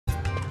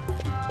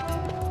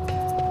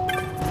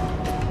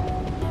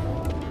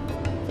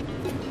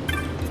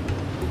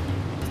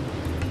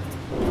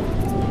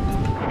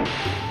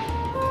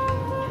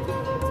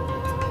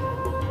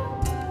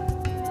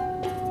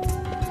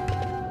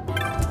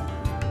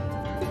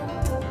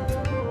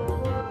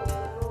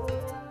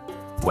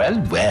Well,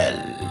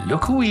 well,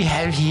 look who we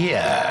have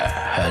here.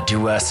 Heard you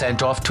were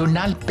sent off to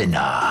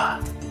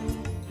Nalpina.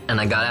 And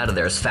I got out of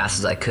there as fast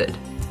as I could.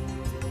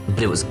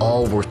 But it was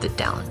all worth it,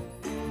 Dallin.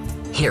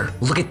 Here,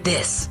 look at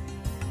this.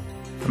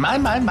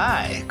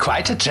 My.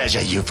 Quite a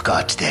treasure you've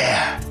got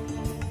there.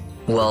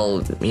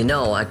 Well, you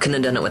know, I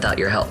couldn't have done it without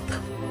your help.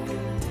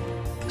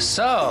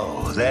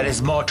 So, there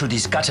is more to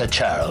this gutter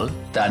churl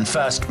than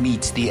first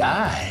meets the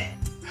eye.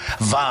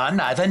 Van,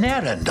 I've an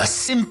errand, a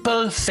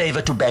simple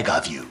favor to beg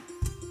of you.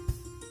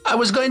 I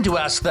was going to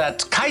ask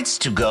that kites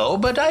to go,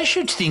 but I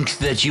should think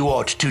that you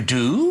ought to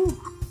do.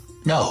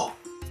 No,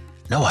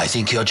 I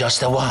think you're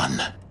just the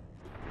one.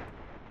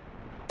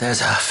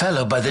 There's a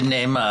fellow by the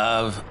name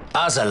of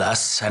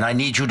Azalas, and I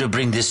need you to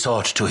bring this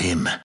sword to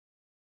him.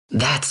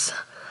 That's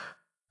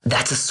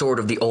a sword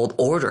of the old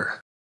order.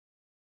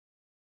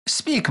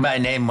 Speak my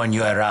name when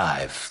you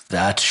arrive.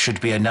 That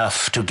should be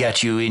enough to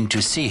get you in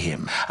to see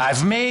him.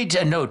 I've made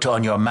a note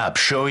on your map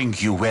showing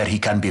you where he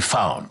can be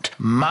found.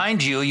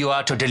 Mind you, you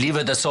are to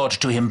deliver the sword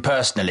to him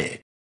personally.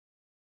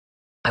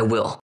 I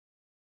will.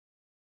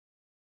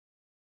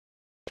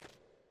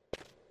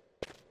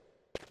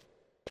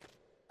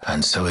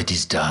 And so it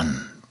is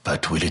done,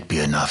 but will it be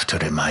enough to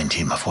remind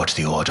him of what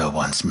the Order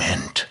once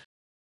meant?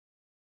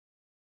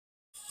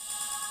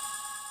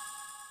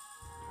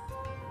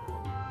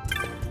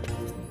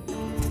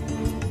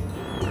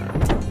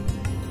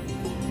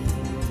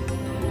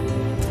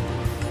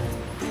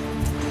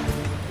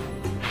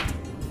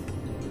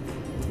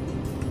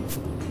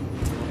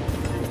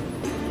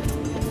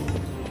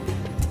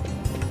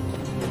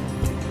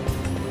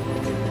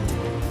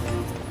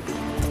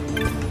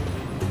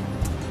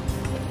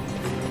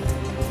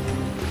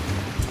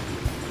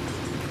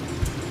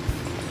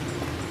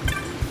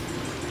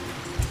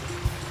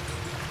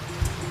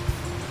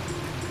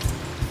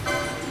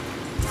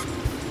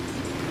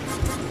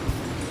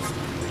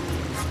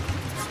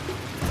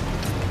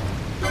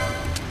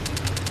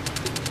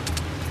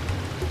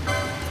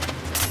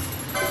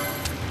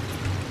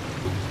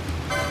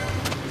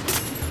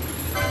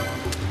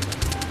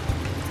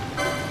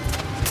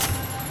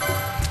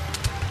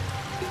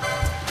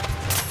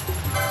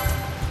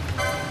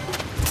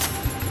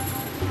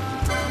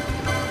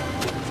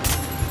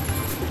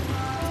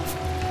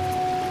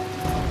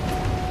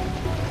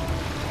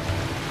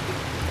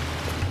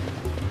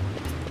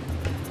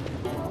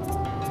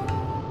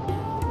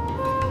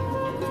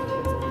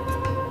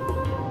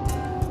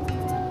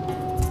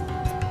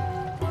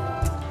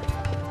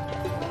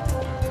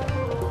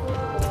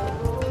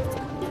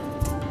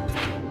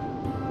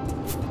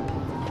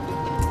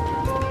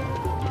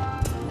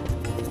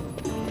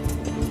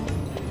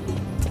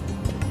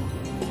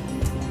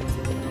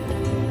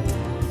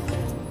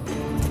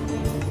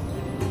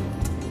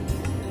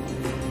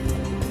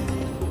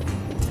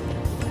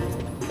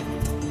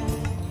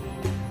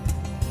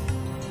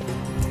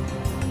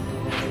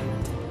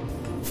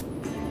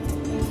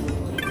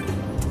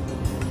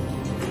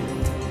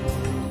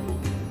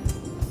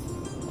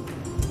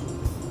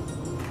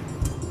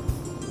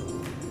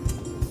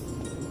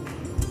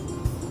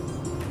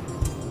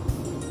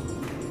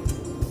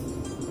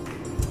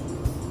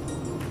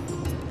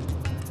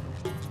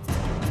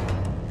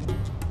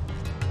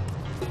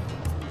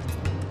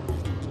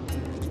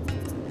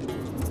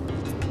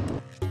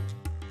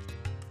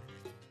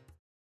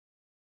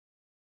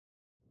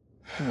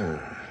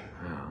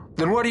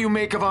 Then what do you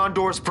make of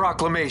Andor's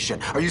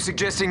proclamation? Are you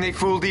suggesting they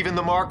fooled even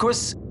the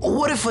Marquis?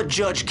 What if a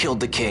judge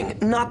killed the king,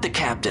 not the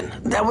captain?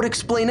 That would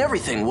explain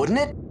everything, wouldn't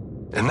it?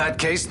 In that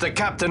case, the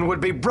captain would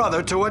be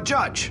brother to a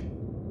judge.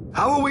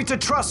 How are we to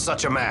trust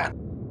such a man?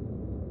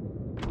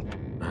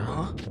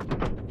 Huh?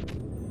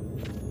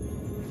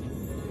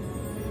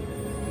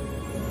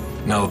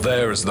 Now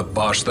there is the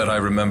Bosch that I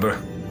remember.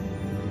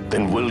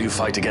 Then will you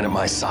fight again at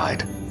my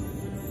side?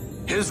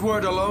 His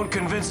word alone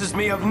convinces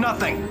me of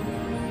nothing.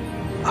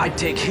 I'd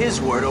take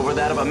his word over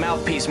that of a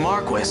mouthpiece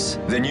Marquis.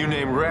 Then you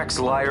name Rex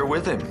liar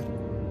with him.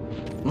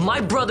 My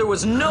brother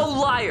was no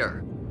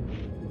liar!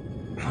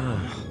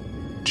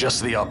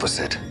 Just the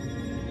opposite.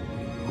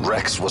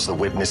 Rex was the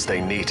witness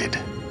they needed.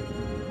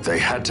 They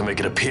had to make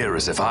it appear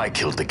as if I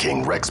killed the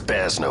king. Rex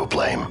bears no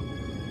blame.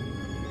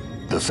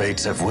 The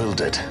fates have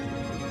willed it.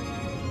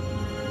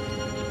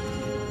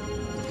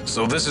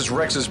 So this is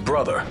Rex's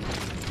brother.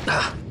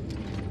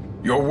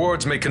 Your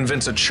words may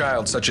convince a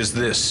child such as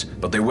this,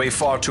 but they weigh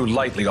far too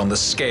lightly on the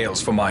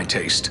scales for my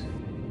taste.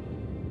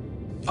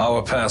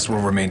 Our past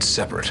will remain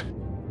separate.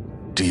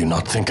 Do you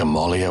not think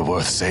Amalia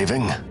worth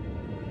saving?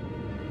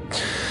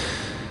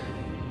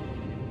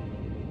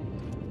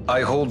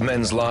 I hold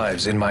men's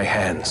lives in my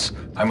hands.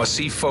 I must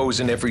see foes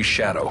in every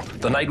shadow.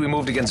 The night we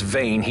moved against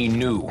Vayne, he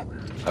knew.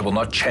 I will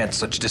not chance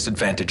such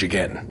disadvantage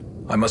again.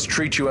 I must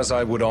treat you as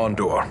I would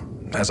Andor,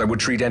 as I would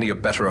treat any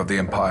abettor of the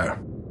Empire.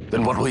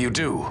 Then what will you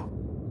do?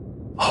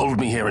 Hold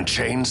me here in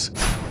chains?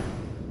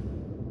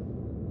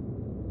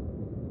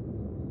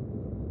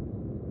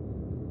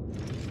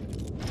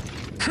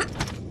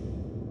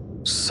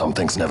 Some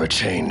things never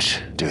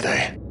change, do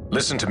they?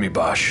 Listen to me,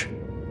 Bosch.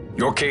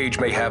 Your cage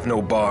may have no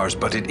bars,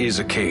 but it is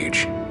a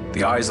cage.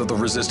 The eyes of the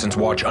Resistance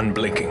watch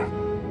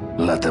unblinking.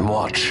 Let them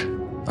watch.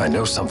 I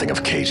know something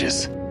of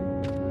cages.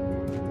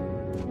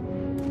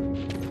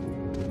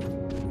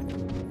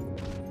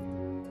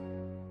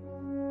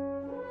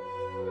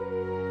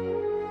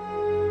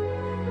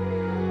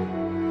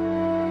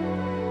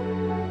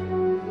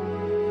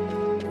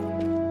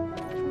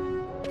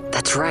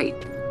 That's right.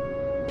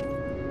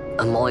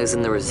 Amalia's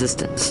in the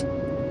Resistance.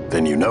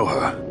 Then you know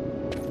her.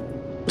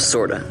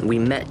 Sorta. We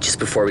met just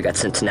before we got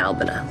sent to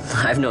Nalbina.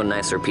 I've known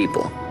nicer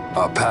people.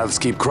 Our paths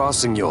keep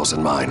crossing, yours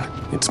and mine.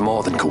 It's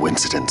more than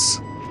coincidence.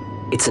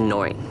 It's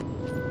annoying.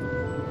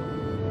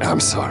 I'm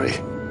sorry.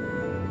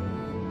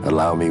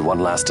 Allow me one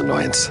last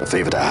annoyance, a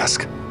favor to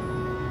ask.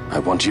 I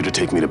want you to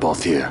take me to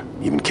Balthier.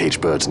 Even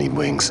caged birds need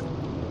wings.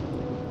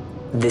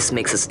 This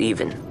makes us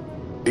even.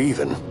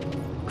 Even?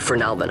 For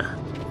Nalbina.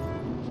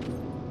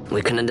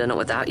 We couldn't have done it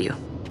without you.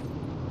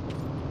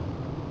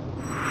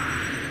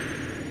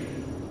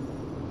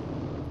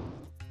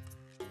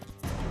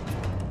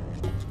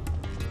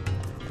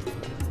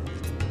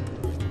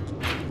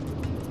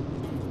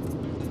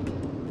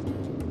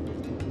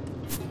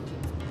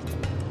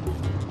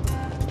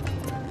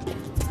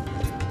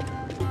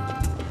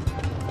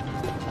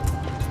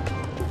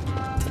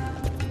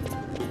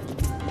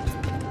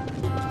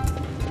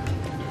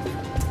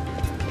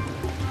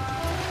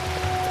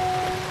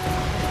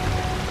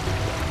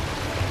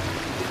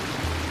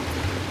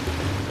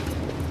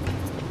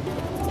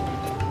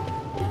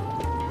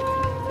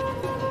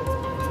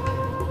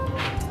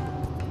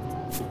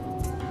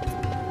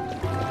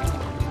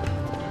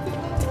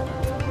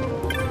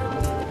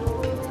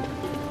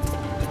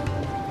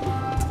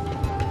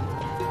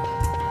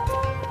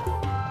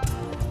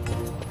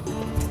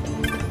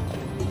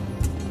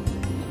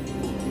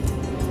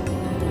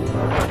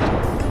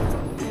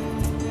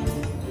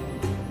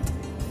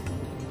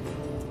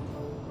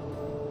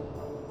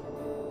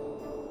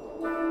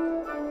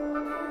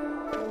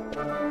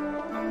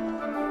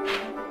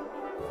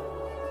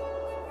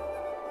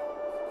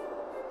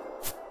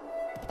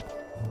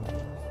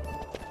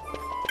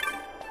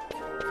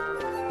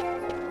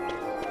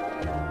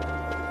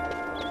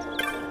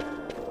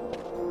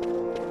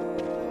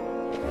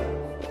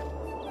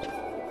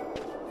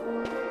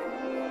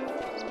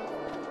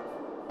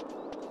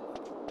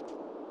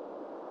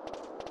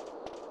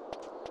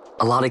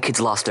 A lot of kids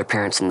lost their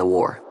parents in the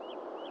war.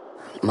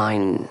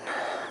 Mine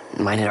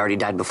had already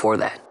died before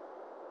that.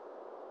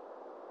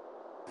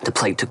 The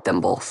plague took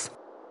them both.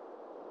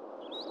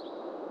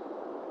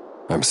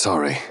 I'm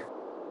sorry.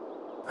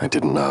 I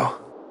didn't know.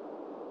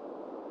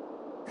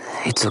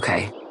 It's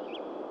okay.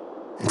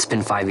 It's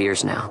been 5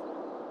 years now.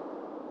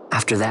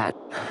 After that,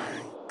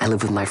 I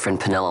lived with my friend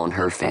Pinello and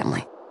her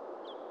family.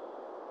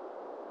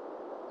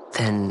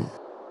 Then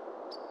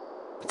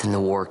the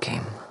war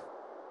came.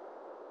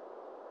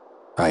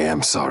 I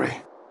am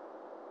sorry.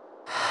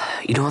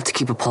 You don't have to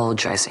keep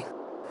apologizing.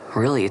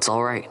 Really, it's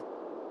all right.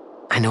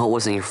 I know it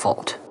wasn't your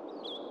fault.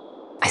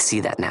 I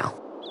see that now.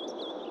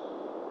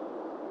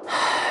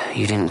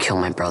 You didn't kill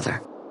my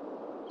brother.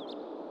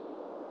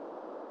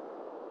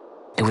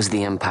 It was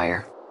the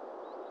Empire.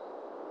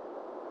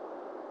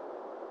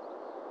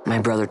 My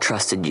brother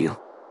trusted you.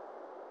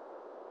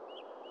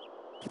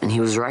 And he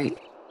was right.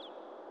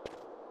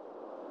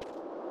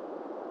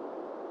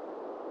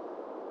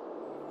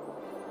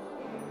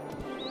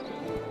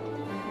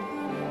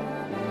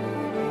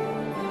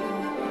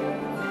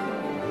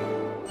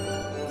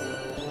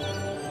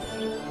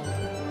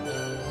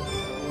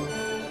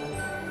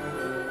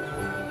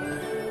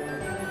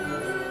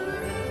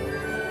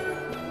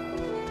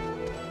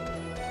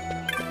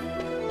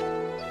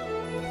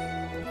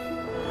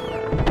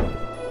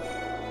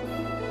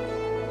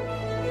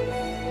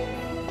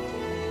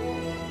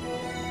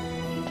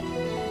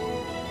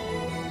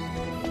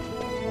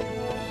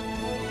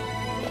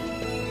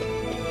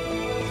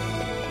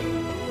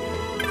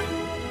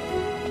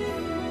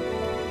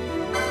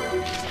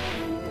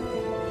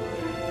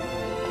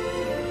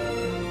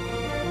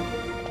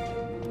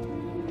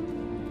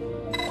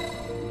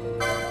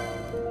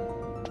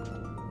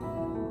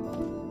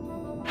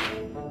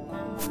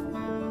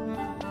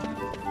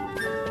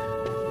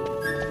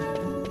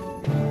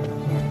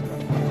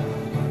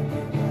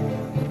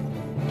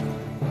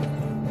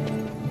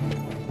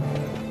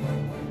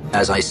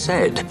 As I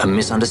said, a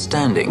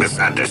misunderstanding.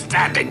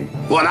 Misunderstanding?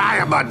 What I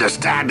am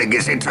understanding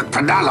is he took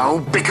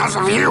Pinello because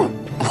of you.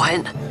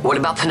 What? What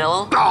about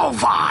Pinello? Oh,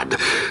 Vaughn,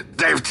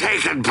 they've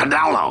taken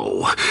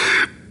Pinello.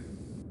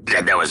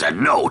 And there was a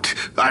note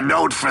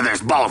for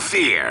this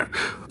Balthier.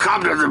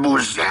 Come to the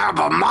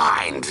Muserba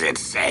Mines, it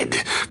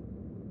said.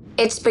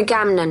 It's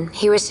Begamnon.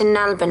 He was in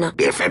Nalbina.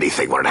 If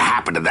anything were to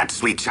happen to that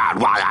sweet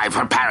child, why, I've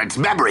her parents'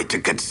 memory to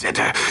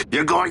consider.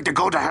 You're going to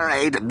go to her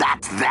aid, and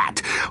that's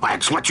that.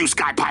 That's what you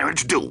sky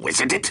pirates do,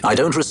 isn't it? I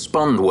don't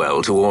respond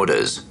well to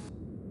orders.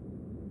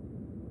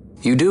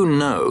 You do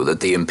know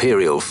that the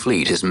Imperial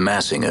fleet is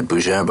massing at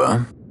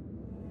Bujerba?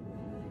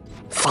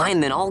 Fine,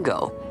 then I'll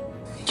go.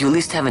 You at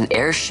least have an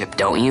airship,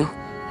 don't you?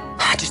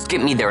 Just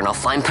get me there and I'll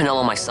find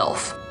Pinello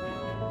myself.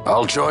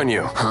 I'll join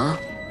you. Huh?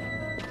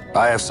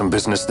 I have some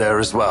business there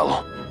as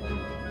well.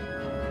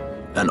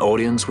 An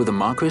audience with the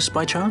Marquis,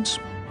 by chance?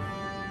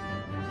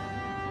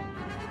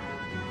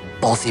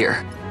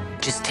 Balthier,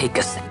 just take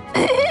us,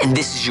 and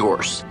this is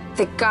yours.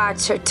 The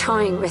gods are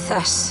toying with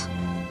us.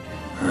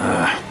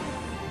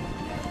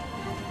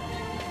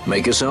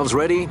 Make yourselves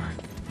ready.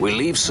 We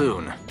leave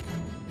soon.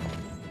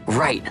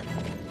 Right.